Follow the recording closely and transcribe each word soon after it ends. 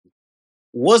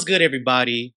What's good,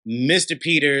 everybody? Mr.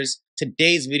 Peters.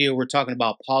 Today's video, we're talking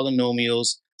about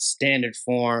polynomials, standard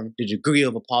form, the degree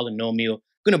of a polynomial.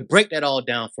 I'm gonna break that all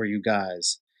down for you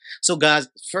guys. So, guys,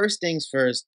 first things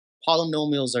first,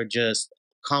 polynomials are just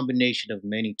a combination of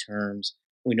many terms.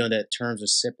 We know that terms are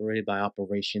separated by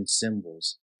operation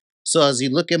symbols. So, as you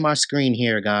look at my screen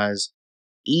here, guys,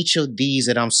 each of these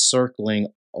that I'm circling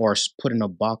or putting a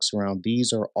box around,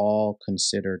 these are all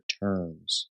considered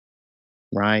terms,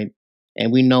 right?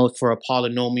 And we know for a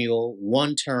polynomial,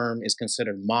 one term is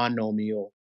considered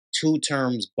monomial, two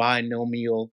terms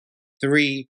binomial,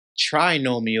 three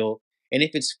trinomial, and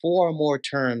if it's four or more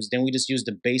terms, then we just use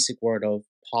the basic word of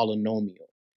polynomial.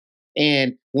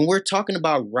 And when we're talking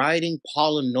about writing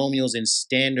polynomials in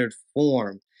standard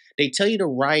form, they tell you to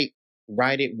write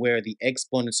it where the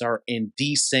exponents are in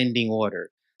descending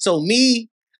order. So me,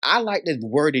 I like to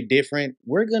word it different.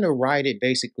 We're gonna write it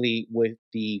basically with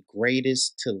the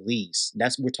greatest to least.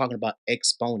 That's what we're talking about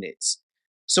exponents.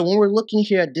 So when we're looking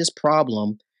here at this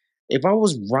problem, if I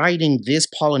was writing this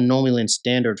polynomial in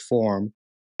standard form,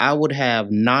 I would have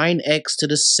 9x to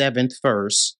the 7th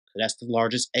first. That's the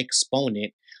largest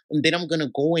exponent. And then I'm going to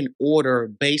go in order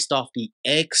based off the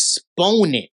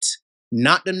exponent,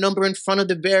 not the number in front of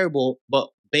the variable, but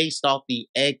based off the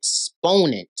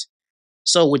exponent.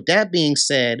 So with that being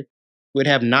said, we'd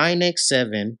have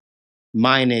 9x7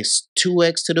 minus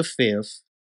 2x to the 5th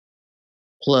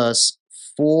plus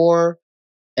 4x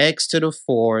to the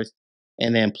 4th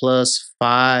and then plus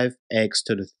 5x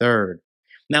to the 3rd.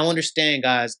 Now understand,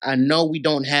 guys, I know we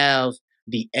don't have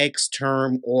the x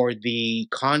term or the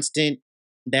constant.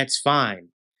 That's fine.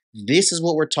 This is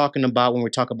what we're talking about when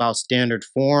we talk about standard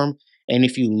form. And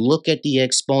if you look at the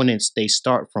exponents, they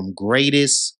start from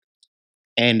greatest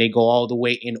and they go all the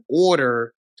way in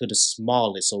order to the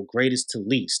smallest. So greatest to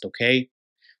least, okay?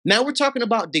 Now we're talking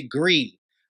about degree.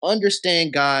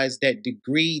 Understand, guys, that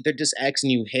degree, they're just asking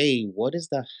you, hey, what is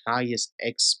the highest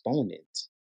exponent?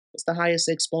 What's the highest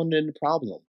exponent in the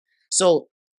problem? So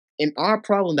in our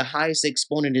problem, the highest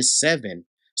exponent is 7.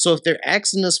 So if they're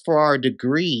asking us for our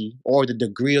degree or the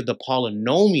degree of the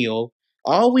polynomial,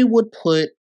 all we would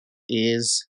put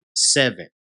is 7.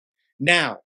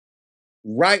 Now,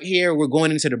 right here, we're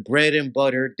going into the bread and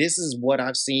butter. This is what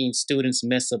I've seen students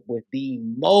mess up with the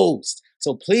most.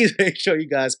 So please make sure you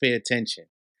guys pay attention.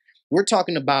 We're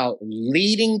talking about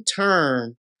leading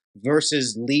term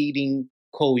versus leading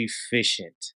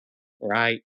coefficient,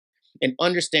 right? And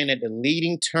understand that the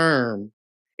leading term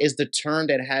is the term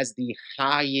that has the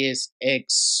highest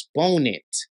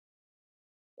exponent,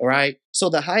 all right? So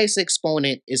the highest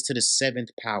exponent is to the 7th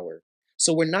power.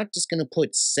 So we're not just going to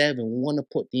put 7, we want to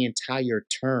put the entire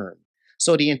term.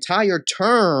 So the entire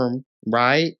term,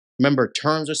 right? Remember,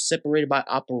 terms are separated by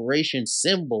operation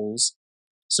symbols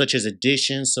such as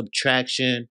addition,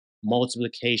 subtraction,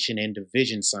 multiplication, and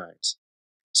division signs.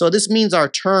 So this means our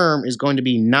term is going to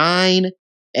be 9x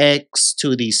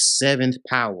to the 7th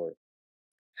power.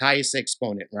 Highest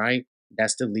exponent, right?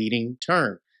 That's the leading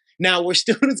term. Now, where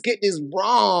students get this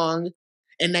wrong,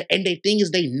 and the thing is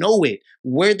they know it.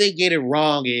 Where they get it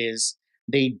wrong is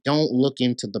they don't look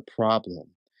into the problem.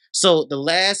 So the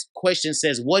last question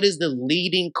says, what is the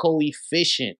leading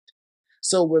coefficient?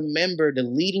 So remember, the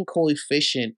leading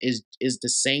coefficient is the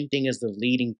same thing as the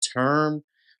leading term.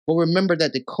 But remember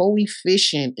that the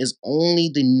coefficient is only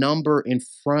the number in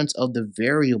front of the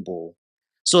variable.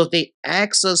 So if they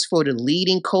ask us for the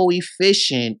leading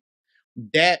coefficient,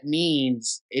 that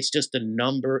means it's just the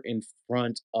number in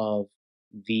front of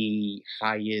the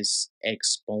highest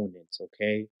exponent,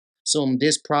 okay? So in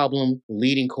this problem,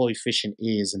 leading coefficient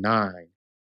is 9.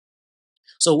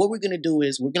 So what we're going to do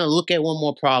is we're going to look at one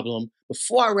more problem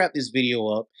before I wrap this video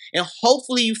up. And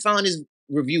hopefully you found this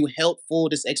review helpful,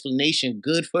 this explanation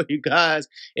good for you guys.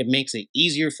 It makes it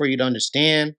easier for you to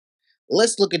understand.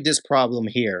 Let's look at this problem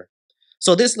here.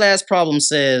 So this last problem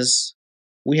says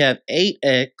we have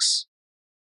 8x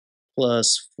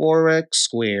plus 4x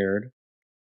squared,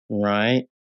 right?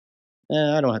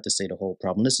 I don't have to say the whole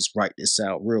problem. Let's just write this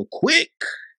out real quick.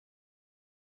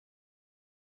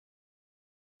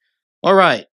 All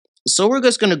right, so we're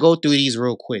just going to go through these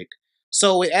real quick.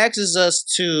 So it asks us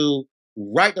to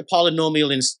write the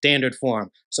polynomial in standard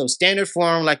form. So standard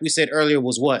form, like we said earlier,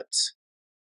 was what?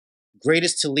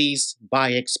 Greatest to least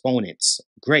by exponents.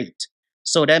 Great.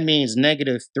 So that means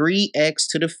negative 3x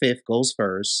to the 5th goes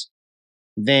first,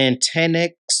 then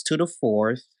 10x to the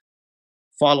 4th,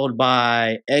 followed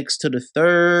by x to the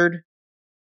 3rd,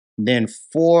 then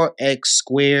 4x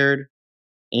squared,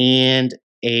 and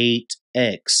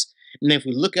 8x. And if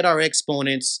we look at our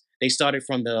exponents, they started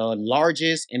from the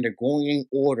largest and they're going in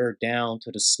order down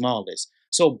to the smallest.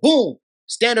 So boom,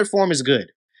 Standard form is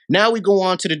good. Now we go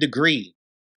on to the degree.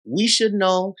 We should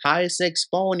know highest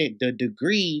exponent, the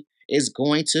degree is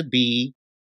going to be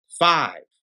 5,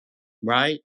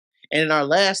 right? And in our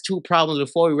last two problems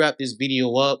before we wrap this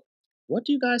video up, what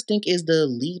do you guys think is the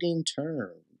leading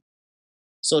term?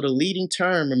 So the leading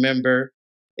term, remember,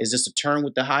 is just a term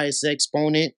with the highest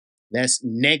exponent. That's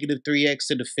negative 3x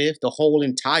to the fifth, the whole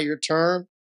entire term.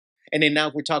 And then now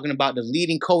if we're talking about the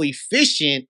leading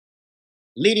coefficient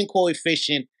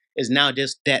is now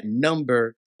just that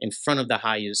number in front of the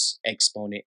highest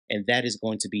exponent, and that is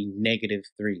going to be negative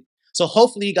 3. So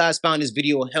hopefully you guys found this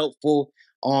video helpful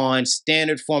on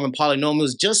standard form and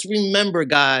polynomials. Just remember,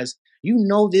 guys, you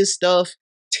know this stuff.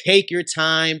 Take your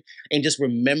time and just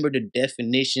remember the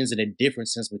definitions and the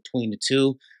differences between the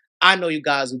two. I know you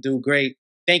guys will do great.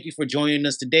 Thank you for joining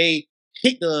us today.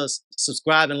 Hit the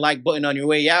subscribe and like button on your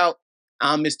way out.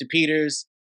 I'm Mr. Peters.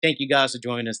 Thank you guys for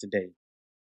joining us today.